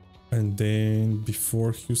 And then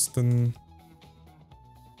before Houston,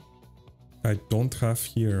 I don't have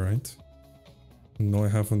here, right? No, I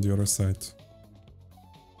have on the other side.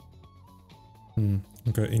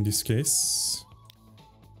 Okay, in this case,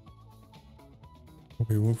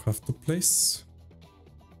 we will have to place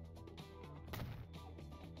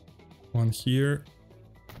one here,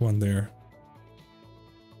 one there.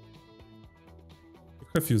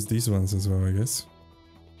 We have used these ones as well, I guess.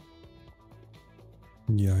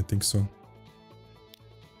 Yeah, I think so.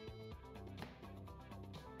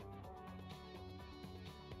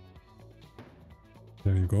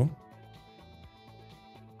 There you go.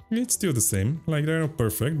 It's still the same. Like, they're not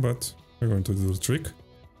perfect, but we're going to do the trick.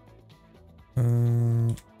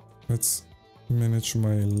 Let's manage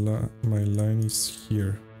my line is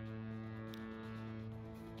here.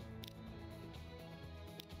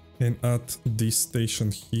 And add this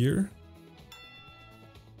station here.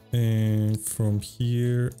 And from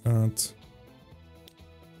here add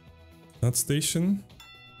that station.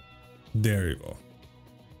 There you go.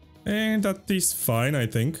 And that is fine, I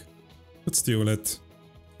think. But still, let's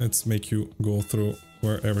make you go through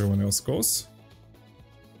where everyone else goes.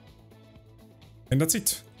 And that's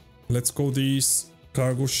it. Let's call this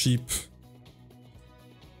cargo ship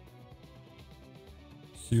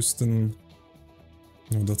Houston.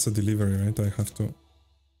 No, that's a delivery, right? I have to.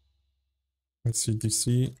 Let's see,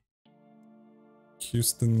 DC.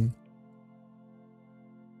 Houston.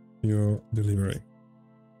 Your delivery.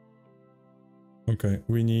 Okay,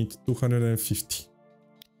 we need 250.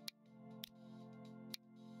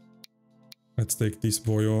 Let's take this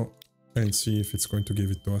boyo and see if it's going to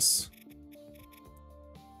give it to us.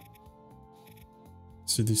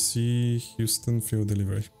 CDC, Houston, fuel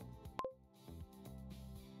delivery.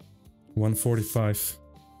 145.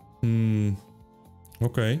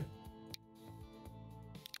 Okay.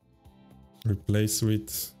 Replace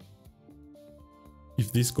with...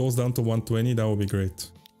 If this goes down to 120, that would be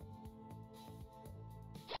great.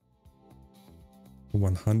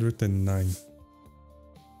 109.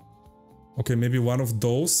 Okay, maybe one of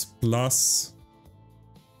those plus...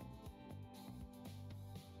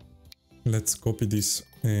 Let's copy this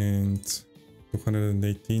and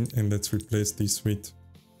 218 and let's replace this with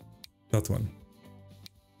that one.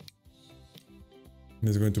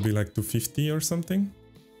 It's going to be like 250 or something.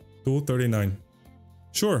 239.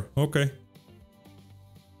 Sure, okay.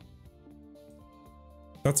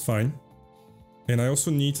 That's fine. And I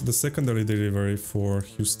also need the secondary delivery for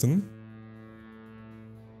Houston.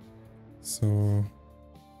 So...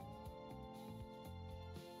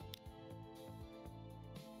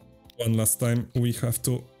 One last time, we have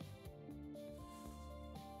to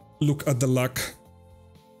look at the luck.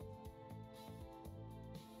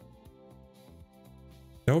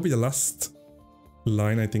 That will be the last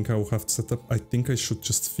line I think I will have to set up. I think I should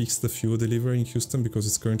just fix the fuel delivery in Houston because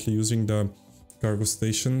it's currently using the cargo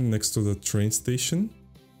station next to the train station.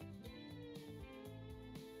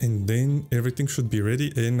 And then everything should be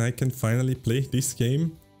ready and I can finally play this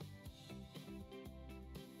game.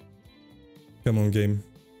 Come on, game.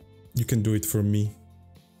 You can do it for me.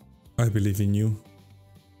 I believe in you.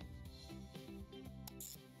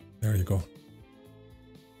 There you go.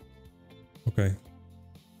 Okay.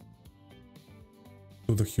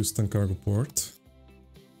 To the Houston cargo port.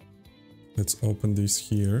 Let's open this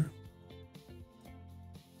here.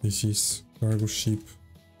 This is cargo ship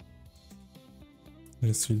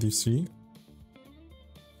SCDC.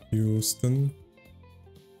 Houston.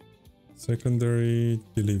 Secondary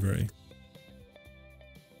delivery.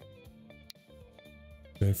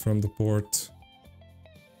 Okay, from the port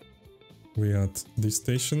we add this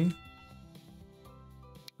station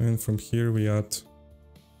and from here we add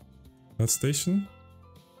that station.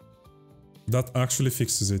 That actually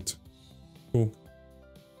fixes it. Cool.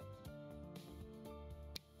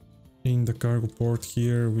 In the cargo port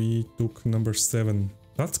here we took number 7.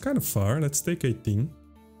 That's kind of far. Let's take 18.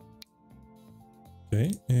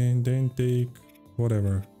 Okay, and then take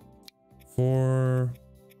whatever. 4...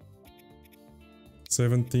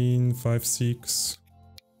 17, 5, 6,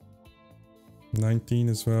 19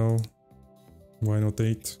 as well. Why not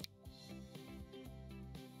 8?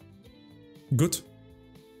 Good.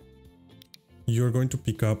 You're going to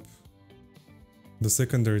pick up the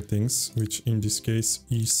secondary things, which in this case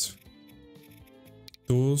is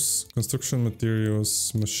tools, construction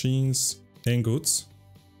materials, machines, and goods.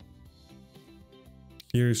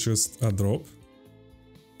 Here is just a drop.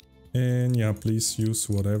 And yeah, please use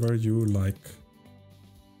whatever you like.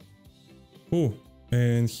 Oh,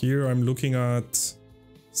 and here I'm looking at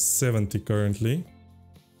 70 currently.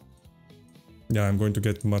 Yeah, I'm going to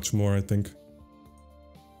get much more, I think.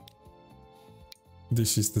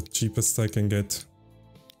 This is the cheapest I can get.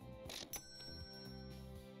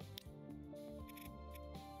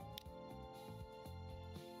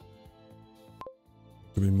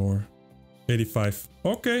 To be more. 85.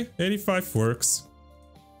 Okay, 85 works.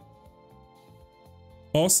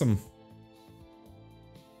 Awesome.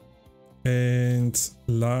 And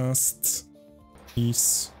last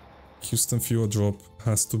is Houston fuel drop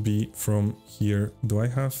has to be from here. Do I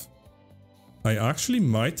have? I actually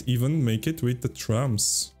might even make it with the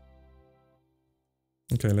trams.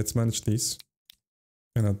 Okay, let's manage this.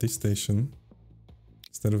 And at this station,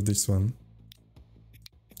 instead of this one,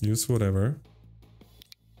 use whatever.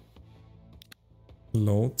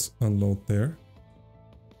 Load, unload there.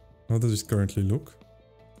 How does it currently look?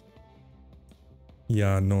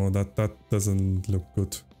 Yeah, no, that doesn't look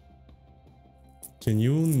good. Can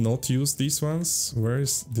you not use these ones? Where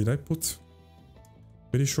is... Did I put...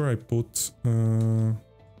 Pretty sure I put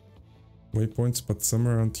waypoints, but some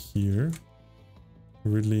around here.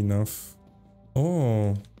 Weirdly enough.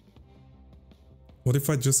 Oh. What if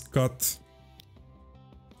I just got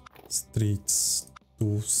streets,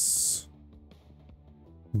 tools,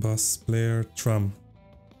 bus, player, tram?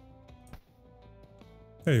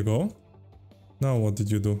 There you go. Now what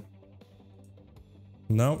did you do?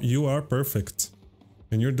 Now you are perfect.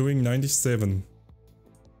 And you're doing 97.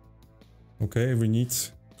 Okay, we need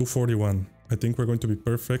 241. I think we're going to be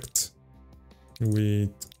perfect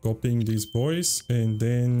with copying these boys and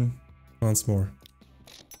then once more.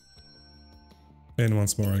 And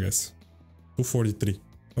once more, I guess. 243.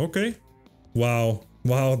 Okay. Wow.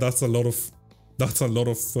 Wow, that's a lot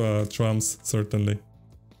of trams, certainly.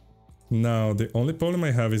 Now, the only problem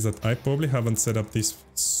I have is that I probably haven't set up this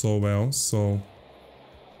so well, so...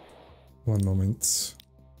 One moment.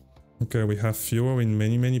 Okay, we have fuel in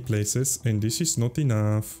many places, and this is not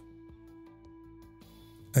enough.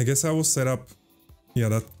 I guess I will set up...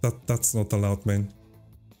 Yeah, that's not allowed, man.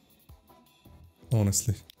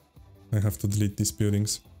 Honestly. I have to delete these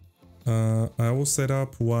buildings. I will set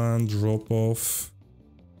up one drop-off.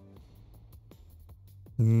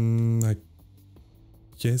 I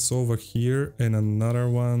guess over here, and another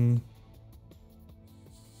one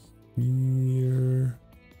here.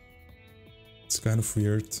 It's kind of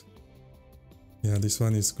weird. Yeah, this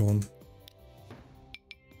one is gone.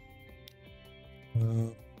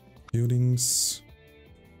 Buildings.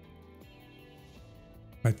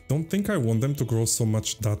 I don't think I want them to grow so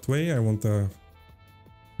much that way. I want the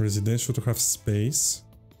residential to have space.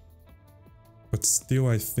 But still,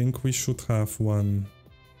 I think we should have one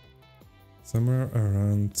somewhere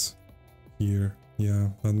around here. Yeah,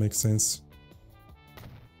 that makes sense.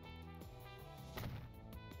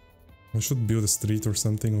 I should build a street or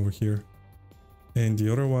something over here. And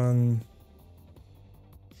the other one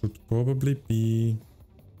should probably be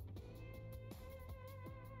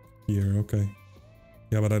here, okay.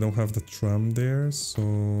 Yeah, but I don't have the tram there,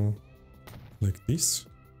 so like this.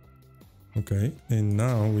 Okay, and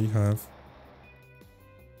now we have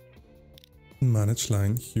manage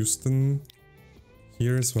line Houston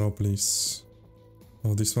here as well, please.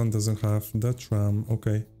 Oh, this one doesn't have the tram,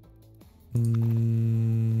 okay.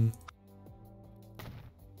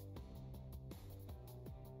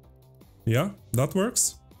 Yeah, that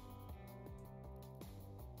works.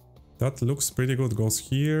 That looks pretty good. Goes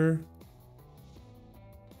here.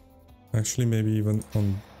 Actually, maybe even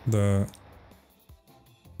on the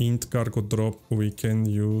int cargo drop, we can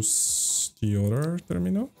use the other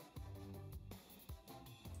terminal.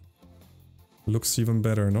 Looks even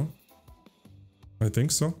better, no? I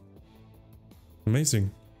think so.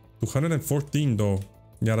 Amazing. 214 though.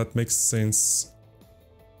 Yeah, that makes sense.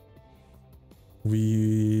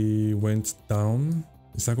 We went down.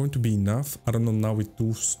 Is that going to be enough? I don't know, now with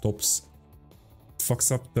 2 stops.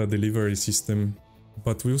 Fucks up the delivery system.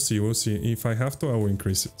 But we'll see, we'll see. If I have to, I will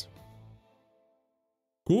increase it.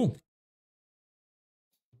 Cool.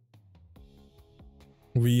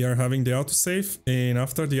 We are having the autosave, and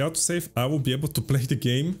after the autosave, I will be able to play the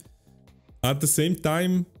game. At the same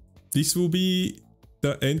time, this will be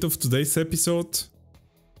the end of today's episode.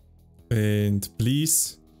 And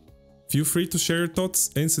please, feel free to share your thoughts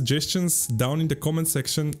and suggestions down in the comment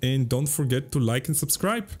section, and don't forget to like and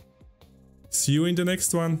subscribe. See you in the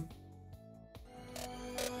next one.